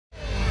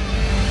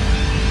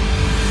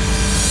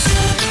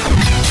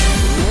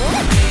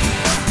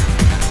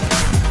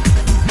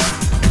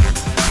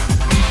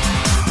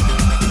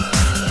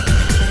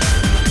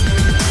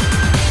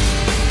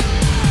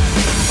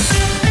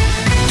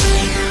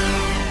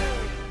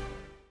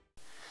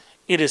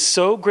It is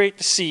so great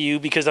to see you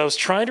because I was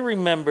trying to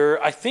remember.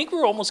 I think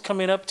we're almost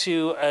coming up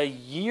to a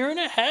year and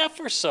a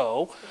half or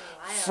so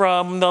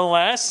from the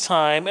last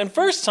time and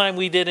first time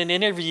we did an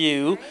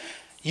interview.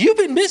 You've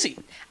been busy.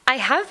 I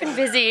have been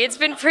busy. It's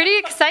been pretty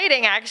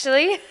exciting,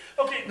 actually.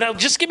 Okay, now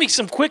just give me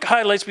some quick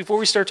highlights before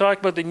we start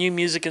talking about the new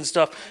music and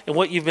stuff and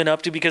what you've been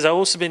up to, because I've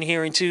also been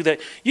hearing too that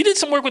you did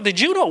some work with the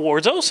Juno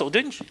Awards also,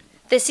 didn't you?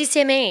 The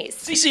CCMAs.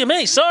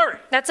 CCMA, sorry.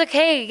 That's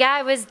okay. Yeah,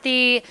 I was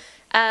the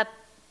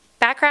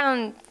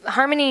background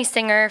harmony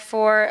singer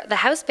for the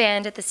house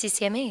band at the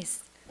CCMAs.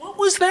 What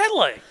was that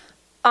like?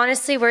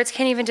 Honestly, words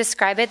can't even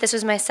describe it. This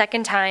was my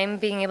second time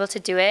being able to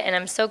do it, and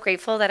I'm so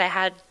grateful that I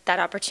had that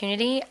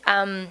opportunity.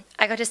 I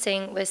got to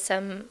sing with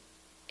some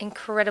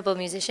incredible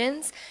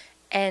musicians,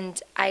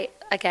 and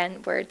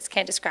again, words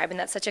can't describe, and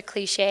that's such a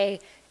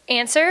cliche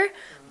answer,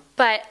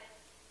 but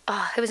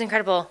it was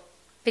incredible.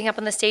 Being up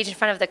on the stage in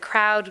front of the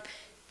crowd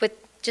with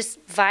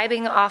just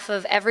vibing off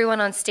of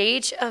everyone on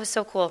stage, it was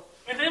so cool.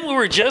 And then we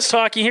were just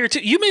talking here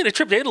too. You made a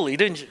trip to Italy,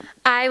 didn't you?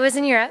 I was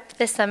in Europe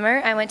this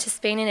summer. I went to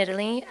Spain and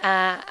Italy.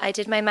 I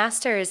did my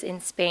master's in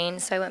Spain,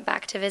 so I went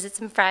back to visit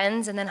some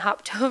friends and then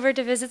hopped over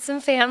to visit some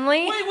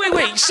family.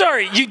 Wait.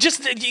 Sorry,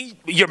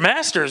 your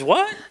master's,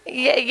 what?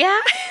 Yeah.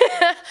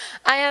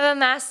 I have a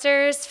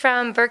master's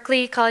from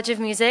Berklee College of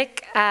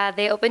Music.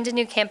 They opened a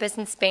new campus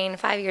in Spain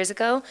 5 years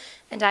ago,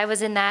 and I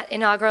was in that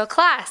inaugural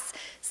class.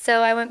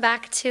 So I went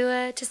back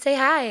to say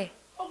hi.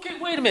 Okay,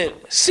 wait a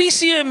minute.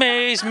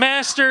 CCMAs,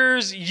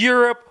 Masters,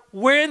 Europe,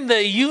 when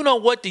the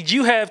you-know-what did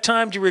you have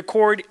time to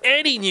record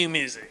any new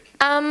music?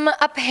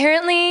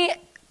 Apparently,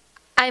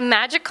 I'm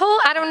magical.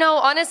 I don't know.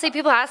 Honestly,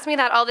 people ask me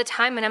that all the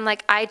time, and I'm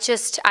like, I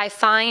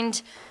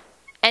find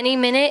any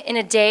minute in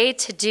a day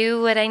to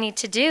do what I need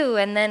to do,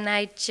 and then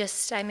I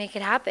make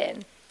it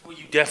happen. Well,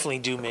 you definitely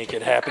do make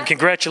it happen.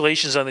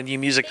 Congratulations on the new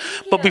music.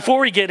 But before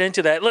we get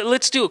into that,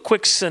 let's do a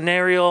quick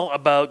scenario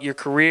about your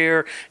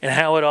career and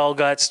how it all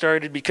got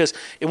started, because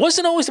it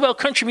wasn't always about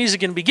country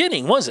music in the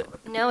beginning, was it?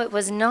 No, it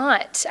was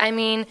not. I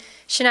mean,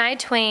 Shania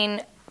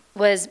Twain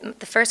was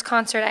the first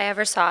concert I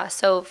ever saw.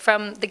 So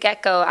from the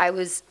get-go, I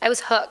was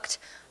hooked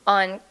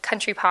on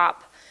country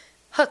pop.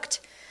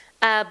 Hooked.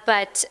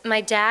 But my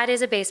dad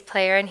is a bass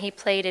player, and he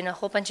played in a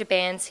whole bunch of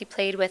bands. He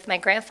played with my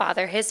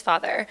grandfather, his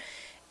father.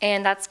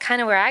 And that's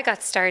kind of where I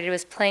got started,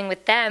 was playing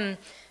with them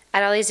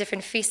at all these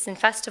different feasts and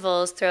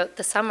festivals throughout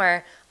the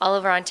summer all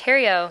over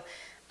Ontario,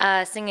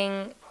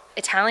 singing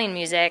Italian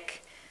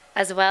music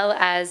as well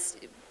as,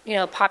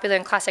 popular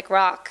and classic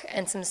rock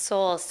and some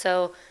soul.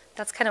 So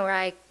that's kind of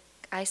where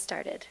I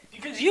started.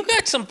 Because you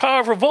got some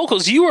powerful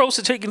vocals. You were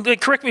also taking,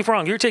 correct me if I'm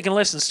wrong, you were taking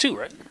lessons too,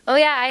 right? Oh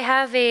yeah, I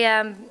have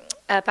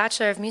a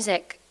Bachelor of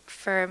Music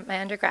for my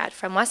undergrad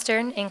from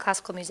Western in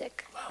classical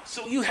music. Wow.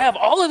 So you have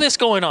all of this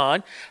going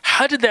on.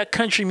 How did that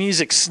country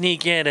music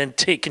sneak in and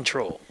take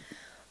control?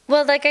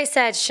 Well, like I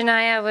said,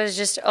 Shania was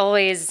just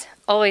always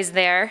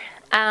there.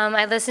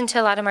 I listened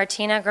to a lot of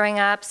Martina growing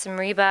up, some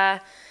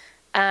Reba.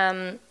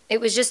 It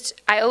was just,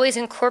 I always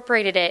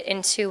incorporated it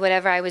into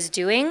whatever I was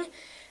doing.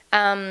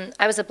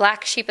 I was a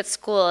black sheep at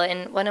school,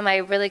 and one of my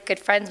really good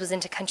friends was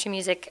into country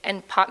music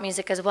and pop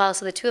music as well,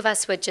 so the two of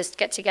us would just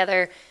get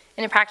together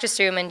in a practice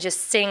room and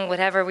just sing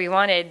whatever we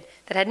wanted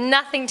that had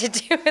nothing to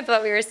do with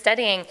what we were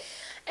studying.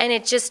 And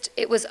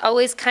it was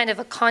always kind of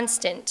a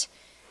constant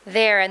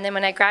there. And then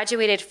when I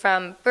graduated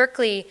from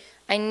Berklee,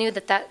 I knew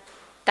that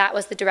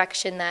was the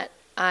direction that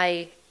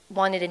I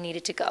wanted and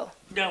needed to go.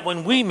 Now,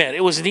 when we met,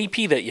 it was an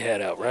EP that you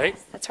had out, right?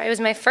 That's right. It was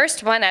my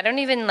first one. I don't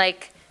even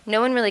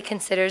no one really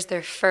considers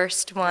their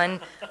first one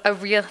a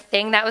real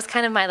thing. That was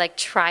kind of my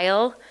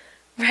trial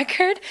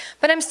record,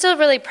 but I'm still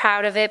really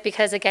proud of it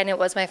because, again, it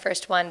was my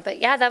first one. But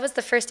yeah, that was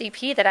the first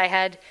EP that I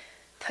had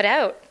put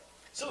out.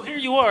 So here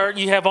you are.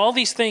 You have all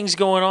these things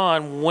going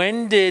on.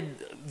 When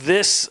did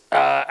this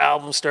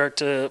album start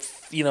to,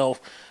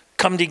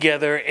 come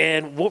together,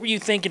 and what were you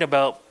thinking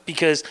about?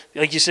 Because,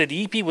 like you said,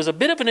 the EP was a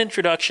bit of an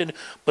introduction,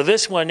 but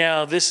this one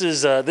now, this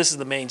is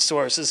the main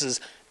source.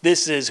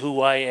 This is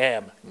who I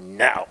am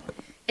now.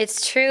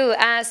 It's true.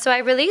 So I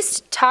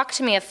released Talk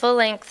to Me, a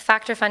full-length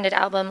factor-funded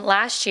album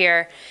last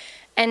year.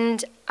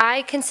 And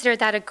I consider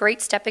that a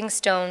great stepping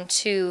stone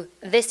to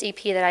this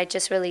EP that I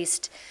just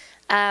released.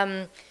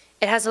 It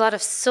has a lot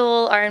of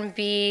soul,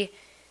 R&B,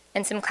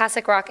 and some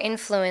classic rock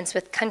influence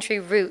with country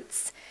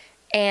roots.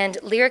 And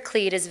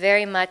lyrically, it is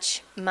very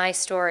much my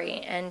story.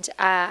 And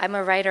I'm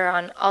a writer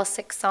on all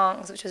 6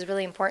 songs, which was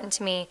really important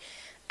to me.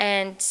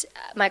 And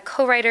my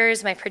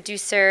co-writers, my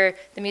producer,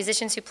 the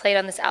musicians who played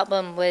on this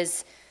album,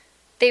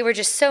 they were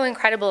just so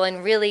incredible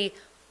and really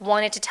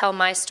wanted to tell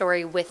my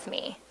story with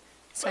me.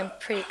 So I'm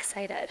pretty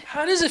excited.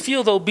 How does it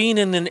feel, though, being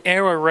in an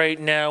era right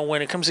now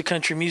when it comes to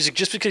country music,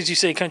 just because you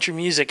say country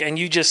music and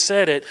you just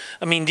said it,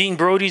 I mean, Dean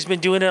Brody's been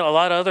doing it, a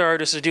lot of other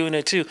artists are doing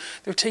it too.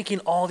 They're taking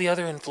all the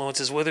other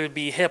influences, whether it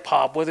be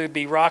hip-hop, whether it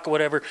be rock or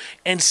whatever,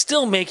 and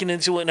still making it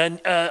into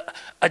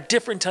a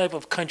different type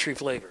of country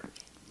flavor.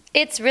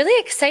 It's really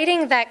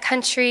exciting that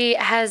country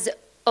has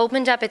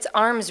opened up its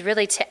arms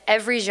really to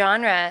every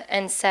genre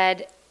and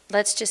said,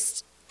 let's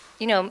just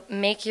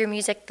make your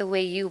music the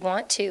way you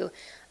want to.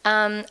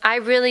 I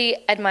really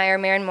admire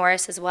Maren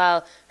Morris as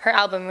well. Her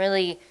album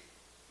really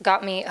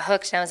got me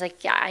hooked, and I was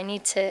like, yeah, I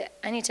need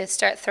to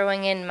start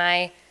throwing in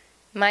my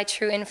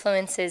true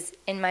influences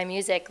in my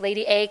music.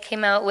 Lady A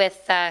came out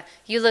with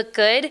 "You Look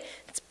Good."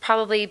 It's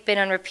probably been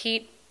on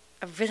repeat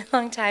a really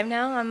long time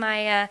now on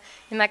my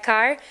in my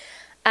car,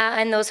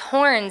 and those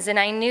horns. And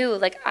I knew,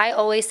 like, I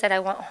always said I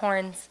want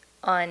horns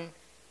on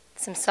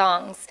some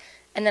songs,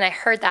 and then I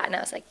heard that, and I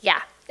was like,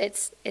 yeah,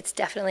 it's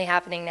definitely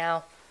happening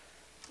now.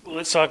 Well,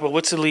 let's talk about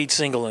what's the lead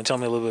single, and tell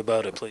me a little bit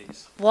about it,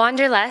 please.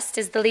 Wanderlust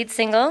is the lead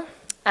single.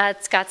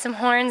 It's got some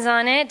horns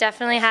on it.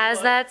 Definitely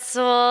has that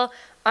soul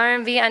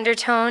R&B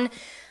undertone.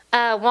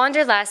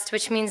 Wanderlust,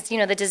 which means,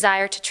 the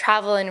desire to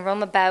travel and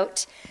roam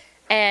about.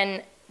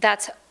 And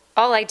that's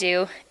all I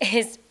do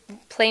is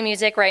play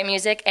music, write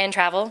music, and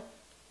travel.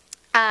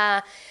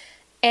 And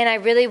I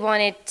really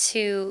wanted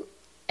to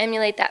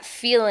emulate that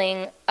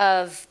feeling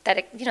of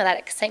that, that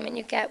excitement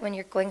you get when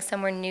you're going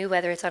somewhere new,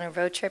 whether it's on a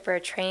road trip or a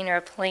train or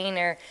a plane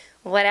or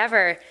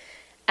whatever.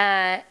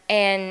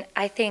 And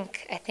I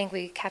think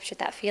we captured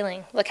that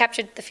feeling. Well,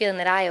 captured the feeling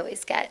that I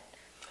always get.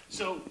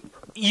 So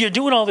you're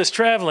doing all this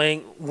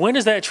traveling. When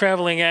is that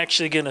traveling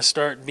actually going to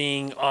start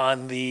being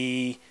on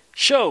the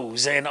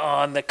shows and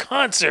on the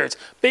concerts?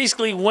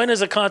 Basically, when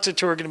is a concert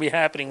tour going to be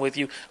happening with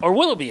you, or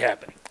will it be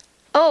happening?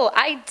 Oh,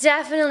 I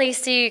definitely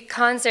see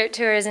concert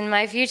tours in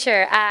my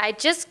future. I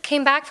just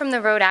came back from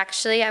the road,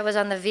 actually. I was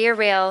on the Via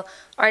Rail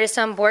Artist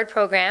on Board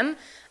program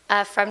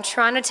from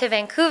Toronto to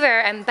Vancouver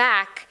and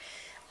back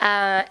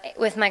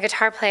with my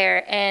guitar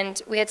player,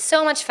 and we had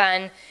so much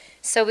fun.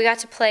 So we got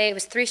to play, it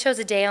was 3 shows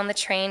a day on the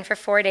train for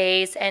 4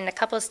 days and a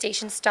couple of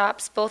station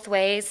stops both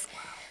ways.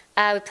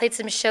 We played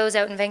some shows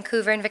out in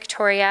Vancouver and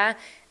Victoria,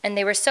 and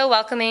they were so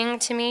welcoming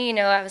to me.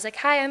 I was like,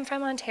 hi, I'm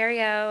from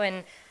Ontario,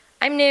 and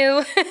I'm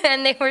new,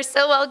 and they were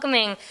so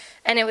welcoming,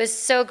 and it was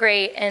so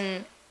great.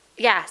 And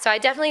yeah, so I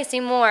definitely see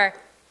more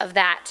of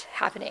that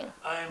happening.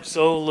 I'm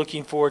so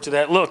looking forward to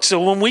that. Look,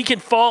 so when we can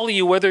follow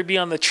you, whether it be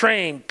on the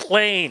train,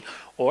 plane,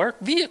 or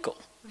vehicle,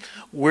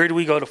 where do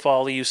we go to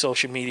follow you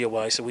social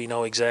media-wise so we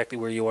know exactly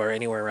where you are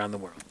anywhere around the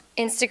world?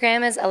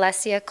 Instagram is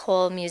Alessia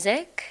Cohle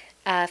Music.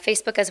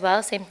 Facebook as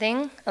well, same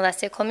thing,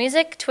 Alessia Cohle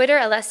Music. Twitter,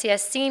 Alessia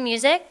C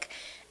Music.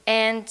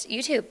 And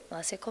YouTube,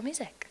 Alessia Cohle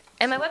Music.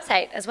 And my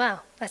website as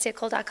well,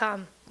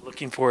 alessiacohle.com.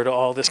 Looking forward to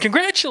all this.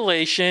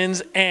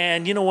 Congratulations.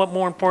 And you know what,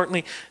 more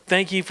importantly,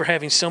 thank you for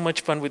having so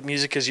much fun with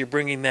music, because you're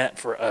bringing that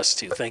for us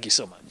too. Thank you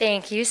so much.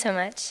 Thank you so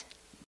much.